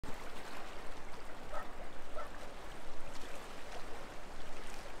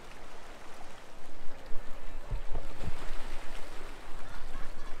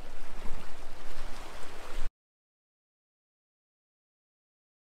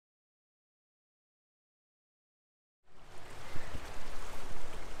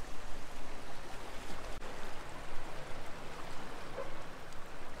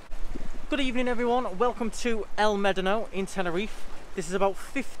Good evening everyone, welcome to El Medano in Tenerife. This is about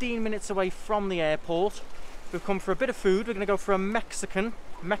 15 minutes away from the airport. We've come for a bit of food. We're going to go for a Mexican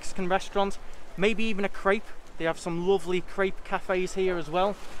restaurant, maybe even a crepe. They have some lovely crepe cafes here as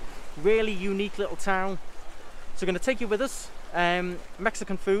well. Really unique little town. So we're going to take you with us.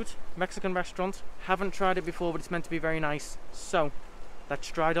 Mexican food, Mexican restaurant. Haven't tried it before, but it's meant to be very nice. So let's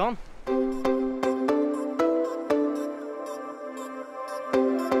try it on.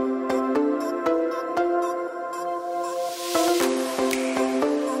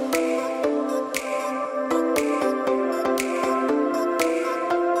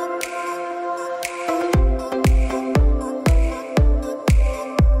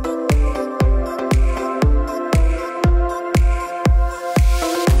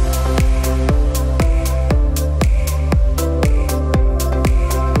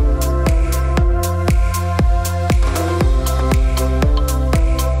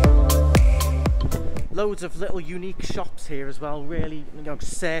 Loads of little unique shops here as well, really,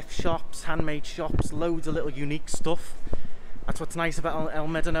 surf shops, handmade shops, loads of little unique stuff. That's what's nice about El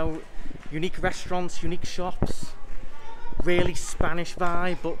Medano. Unique restaurants, unique shops, really Spanish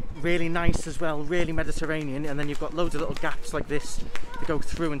vibe, but really nice as well, really Mediterranean. And then you've got loads of little gaps like this that go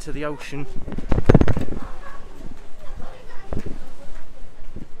through into the ocean.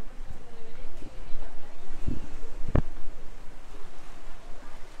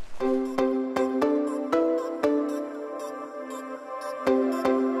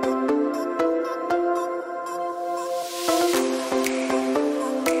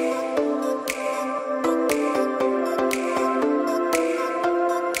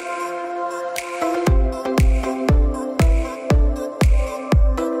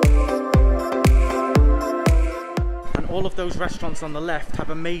 All of those restaurants on the left have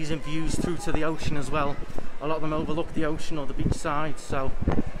amazing views through to the ocean as well. A lot of them overlook the ocean or the beach side, so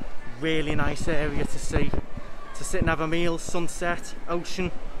really nice area to see. To sit and have a meal, sunset,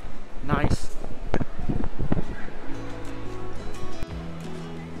 ocean, nice.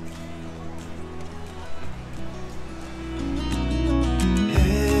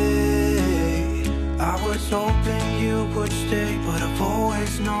 Hey, I was hoping you would stay, but I've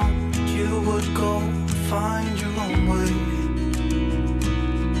always known you would go find your own way.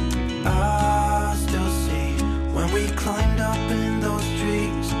 I still see when we climbed up in those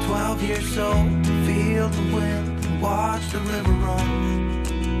trees, 12 years old, to feel the wind and watch the river run,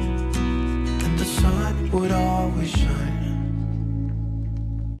 and the sun would always shine.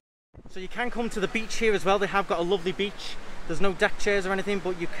 So you can come to the beach here as well. They have got a lovely beach. There's no deck chairs or anything,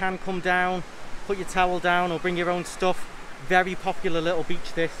 but you can come down, put your towel down or bring your own stuff. Very popular little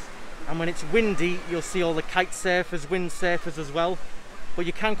beach this. And when it's windy, you'll see all the kite surfers, wind surfers as well. But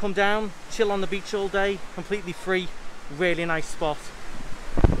you can come down, chill on the beach all day, completely free. Really nice spot.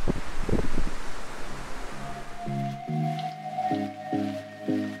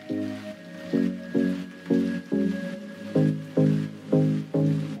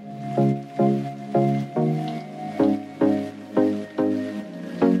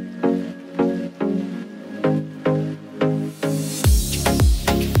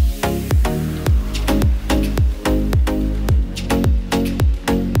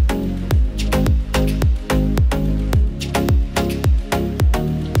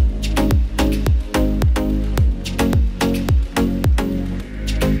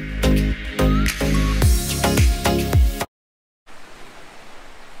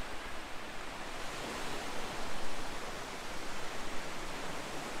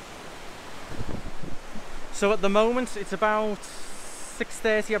 So at the moment it's about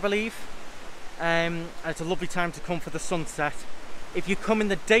 6:30 I believe, and it's a lovely time to come for the sunset. If you come in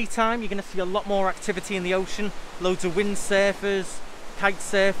the daytime, you're going to see a lot more activity in the ocean, loads of wind surfers, kite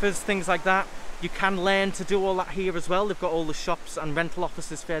surfers, things like that. You can learn to do all that here as well. They've got all the shops and rental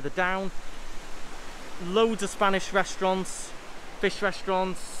offices further down. Loads of Spanish restaurants, fish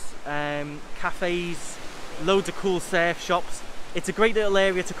restaurants, cafes, loads of cool surf shops. It's a great little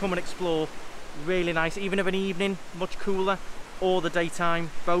area to come and explore. Really nice, even of an evening, much cooler, or the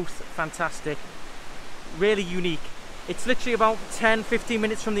daytime, both fantastic. Really unique. It's literally about 10-15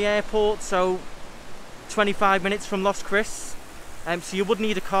 minutes from the airport, so 25 minutes from Los Cris. So you would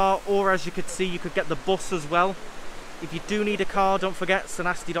need a car, or as you could see, you could get the bus as well. If you do need a car, don't forget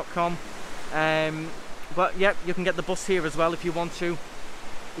sanasti.com. But yeah, you can get the bus here as well if you want to.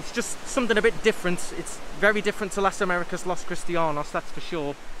 It's just something a bit different. It's very different to Las Americas, Los Cristianos, that's for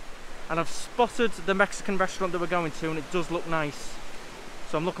sure. And I've spotted the Mexican restaurant that we're going to, and it does look nice.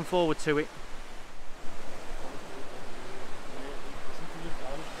 So I'm looking forward to it.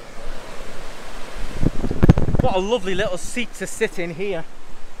 What a lovely little seat to sit in here.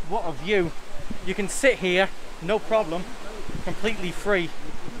 what a view. You can sit here, no problem, completely free.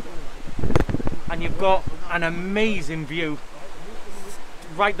 And you've got an amazing view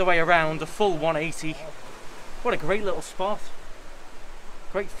right the way around, a full 180. What a great little spot.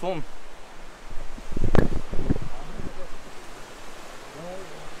 Great fun.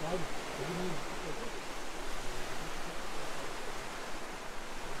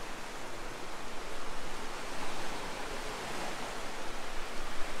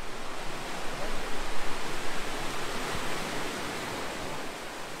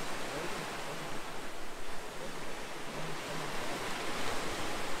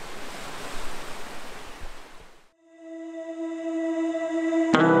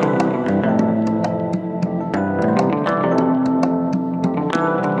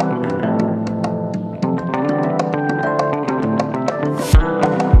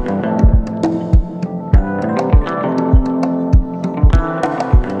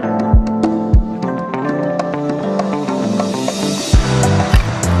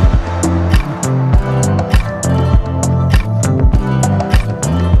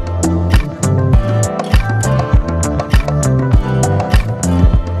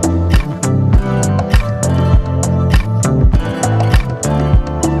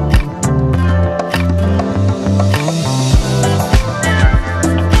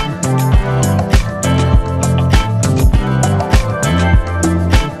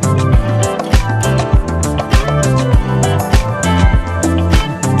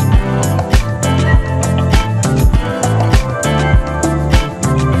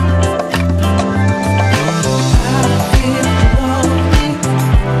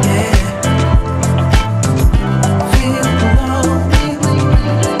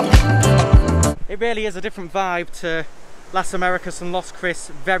 Really is a different vibe to Las Americas and Los Cris,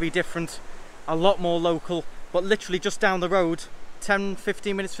 very different, a lot more local, but literally just down the road,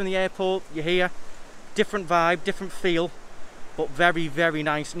 10-15 minutes from the airport, you're here. Different vibe, different feel, but very, very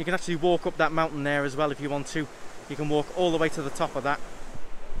nice. And you can actually walk up that mountain there as well if you want to. You can walk all the way to the top of that.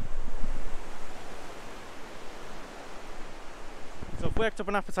 So I've worked up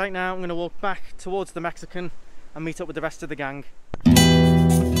an appetite now. I'm going to walk back towards the Mexican and meet up with the rest of the gang.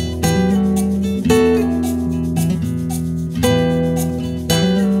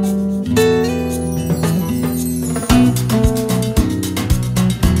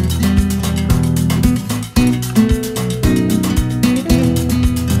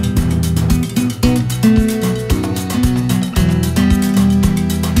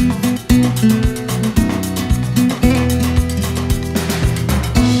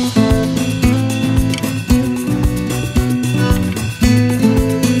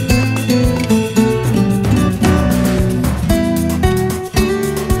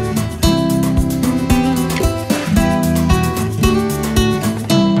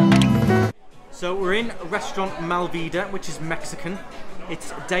 So we're in restaurant Malvida, which is Mexican.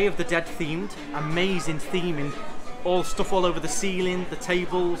 It's Day of the Dead themed, amazing theming. All stuff all over the ceiling, the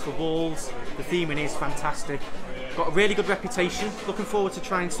tables, the walls. The theming is fantastic. Got a really good reputation. Looking forward to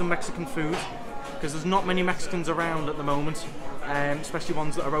trying some Mexican food because there's not many Mexicans around at the moment, especially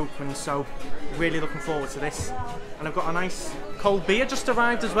ones that are open. So really looking forward to this. And I've got a nice cold beer just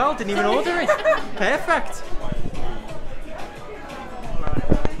arrived as well. Didn't even order it. Perfect.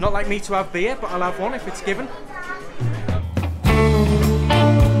 Not like me to have beer, but I'll have one if it's given.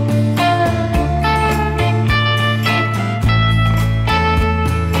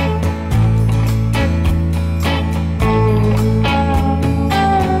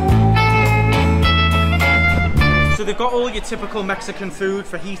 So they've got all your typical Mexican food,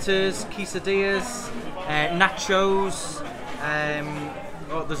 fajitas, quesadillas, nachos.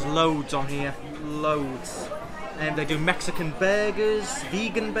 Oh, there's loads on here, loads. They do Mexican burgers,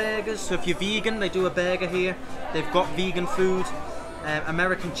 vegan burgers, so if you're vegan they do a burger here. They've got vegan food,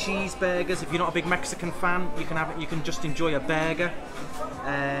 American cheeseburgers. If you're not a big Mexican fan, you can have it, you can just enjoy a burger.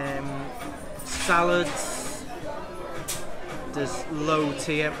 Salads, there's loads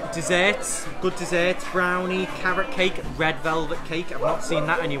here. Desserts, good desserts, brownie, carrot cake, red velvet cake, I've not seen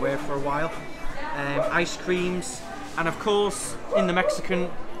that anywhere for a while. Ice creams, and of course in the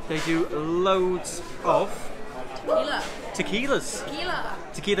Mexican they do loads of tequilas.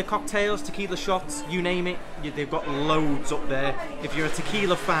 Tequila cocktails, tequila shots, you name it, they've got loads up there. If you're a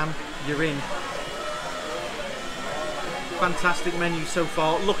tequila fan, you're in. Fantastic menu so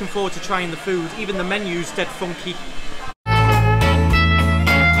far. Looking forward to trying the food. Even the menu's dead funky.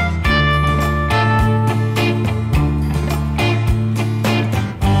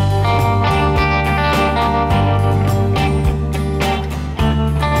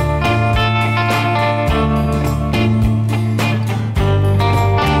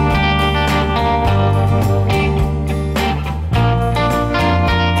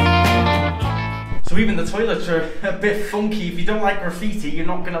 even the toilets are a bit funky. If you don't like graffiti, you're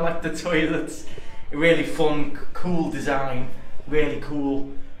not going to like the toilets. Really fun, cool design, really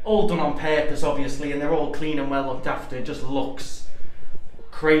cool. All done on purpose, obviously, and they're all clean and well looked after. It just looks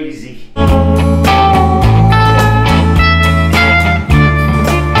crazy.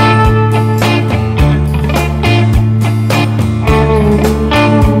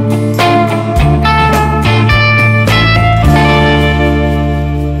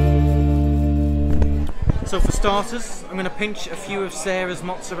 So for starters, I'm going to pinch a few of Sarah's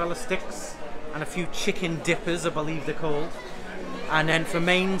mozzarella sticks and a few chicken dippers, I believe they're called. And then for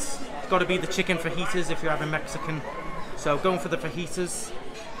mains, it's got to be the chicken fajitas if you're having Mexican. So going for the fajitas.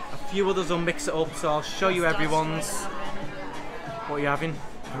 A few others will mix it up, so I'll show you everyone's. What are you having,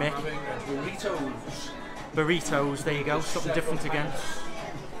 Mick? Burritos. Burritos, there you go, something different again.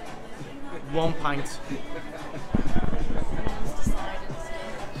 1 pint.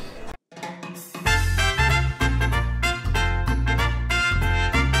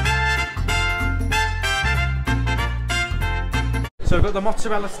 So I've got the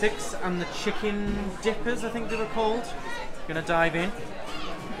mozzarella sticks and the chicken dippers, I think they were called. Gonna dive in.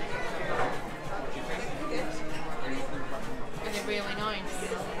 And they're really nice.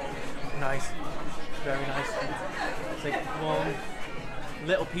 Nice, very nice. Take one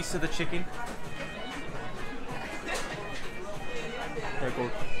little piece of the chicken. They're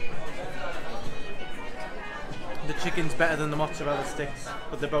good. The chicken's better than the mozzarella sticks,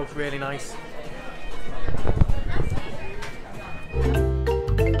 but they're both really nice.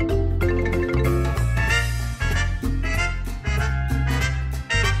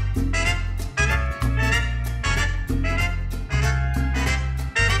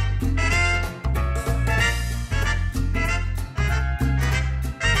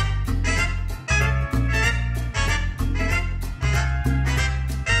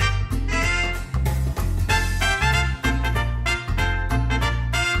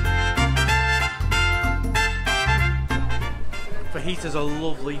 Fajitas are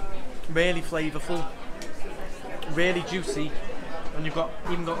lovely, really flavourful, really juicy, and you've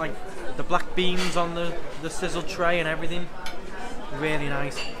even got like the black beans on the sizzle tray and everything. Really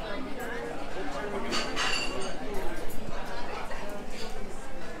nice.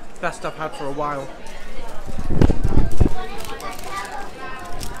 It's the best I've had for a while.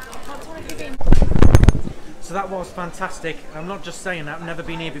 So that was fantastic. I'm not just saying that, I've never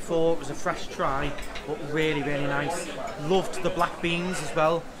been here before. It was a fresh try, but really, really nice. Loved the black beans as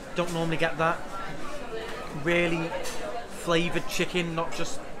well. Don't normally get that. Really flavoured chicken, not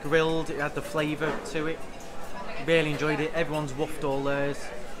just grilled. It had the flavour to it. Really enjoyed it. Everyone's woofed all theirs.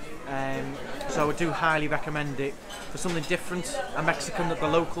 So I do highly recommend it. For something different, a Mexican that the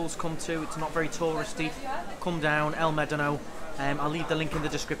locals come to. It's not very touristy. Come down, El Medano. I'll leave the link in the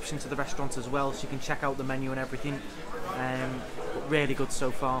description to the restaurant as well, so you can check out the menu and everything. But really good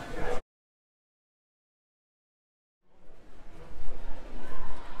so far.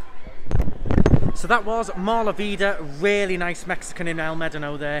 So that was Mar La Vida, really nice Mexican in El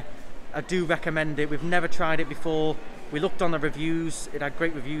Medano there. I do recommend it. We've never tried it before. We looked on the reviews, it had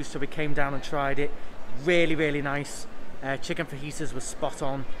great reviews, so we came down and tried it. Really, really nice. Chicken fajitas was spot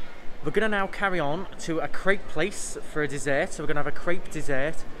on. We're going to now carry on to a crepe place for a dessert. So we're going to have a crepe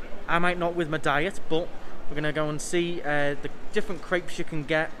dessert. I might not with my diet, but we're going to go and see the different crepes you can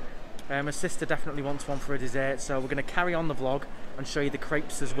get. My sister definitely wants one for a dessert, so we're going to carry on the vlog and show you the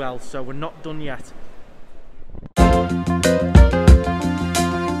crepes as well. So we're not done yet.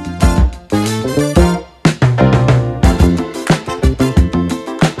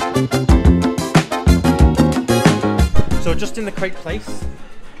 So just in the crepe place.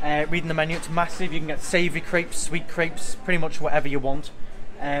 Reading the menu, it's massive. You can get savoury crepes, sweet crepes, pretty much whatever you want.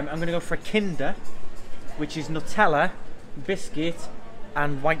 I'm going to go for a Kinder, which is Nutella, biscuit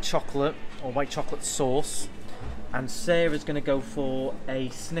and white chocolate, or white chocolate sauce. And Sarah's going to go for a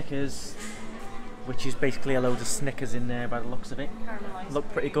Snickers, which is basically a load of Snickers in there by the looks of it. Look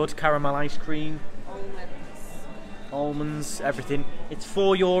pretty good. Caramel ice cream, almonds, everything. It's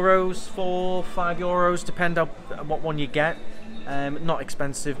 €4, €5, depend on what one you get. Not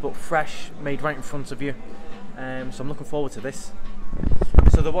expensive, but fresh, made right in front of you. So I'm looking forward to this.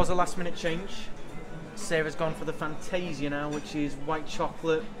 So there was a last minute change. Sarah's gone for the Fantasia now, which is white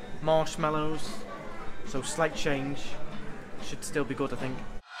chocolate, marshmallows. So slight change. Should still be good, I think.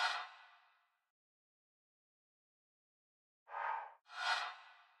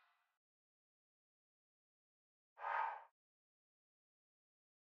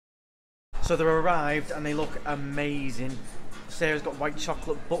 So they've arrived and they look amazing. Sarah's got white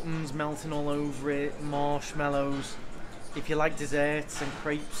chocolate buttons melting all over it, marshmallows. If you like desserts and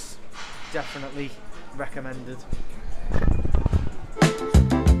crepes, definitely recommended.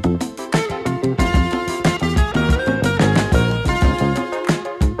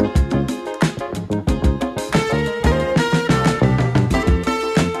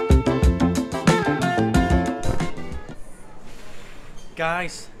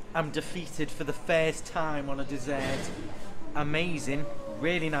 Guys, I'm defeated for the first time on a dessert. Amazing,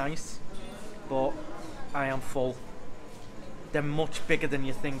 really nice, but I am full. They're much bigger than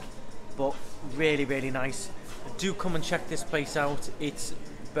you think, but really, really nice. Do come and check this place out. It's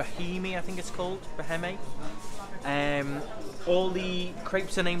Bohemi, I think it's called, Bohemi. All the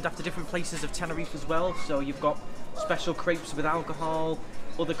crepes are named after different places of Tenerife as well. So you've got special crepes with alcohol,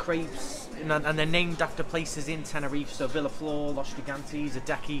 other crepes, and they're named after places in Tenerife. So Villaflor, Los Gigantes,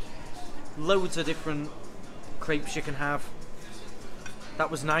 Adequi, loads of different crepes you can have. That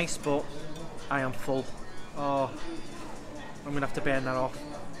was nice, but I am full. Oh, I'm gonna have to burn that off.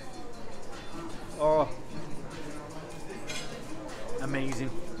 Oh, amazing.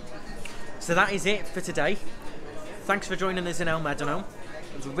 So that is it for today. Thanks for joining us in El Medano.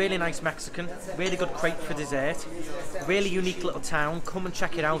 It was a really nice Mexican, really good crepe for dessert. Really unique little town. Come and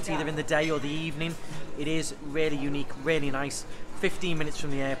check it out either in the day or the evening. It is really unique, really nice. 15 minutes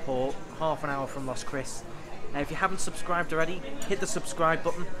from the airport, half an hour from Los Cris. If you haven't subscribed already, hit the subscribe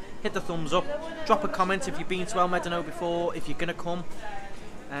button, hit the thumbs up, drop a comment if you've been to El Medano before, if you're going to come.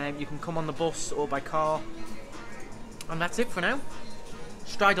 You can come on the bus or by car. And that's it for now.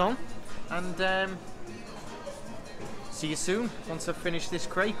 Stride on, and see you soon once I've finished this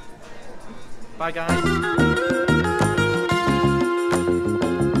crepe. Bye guys.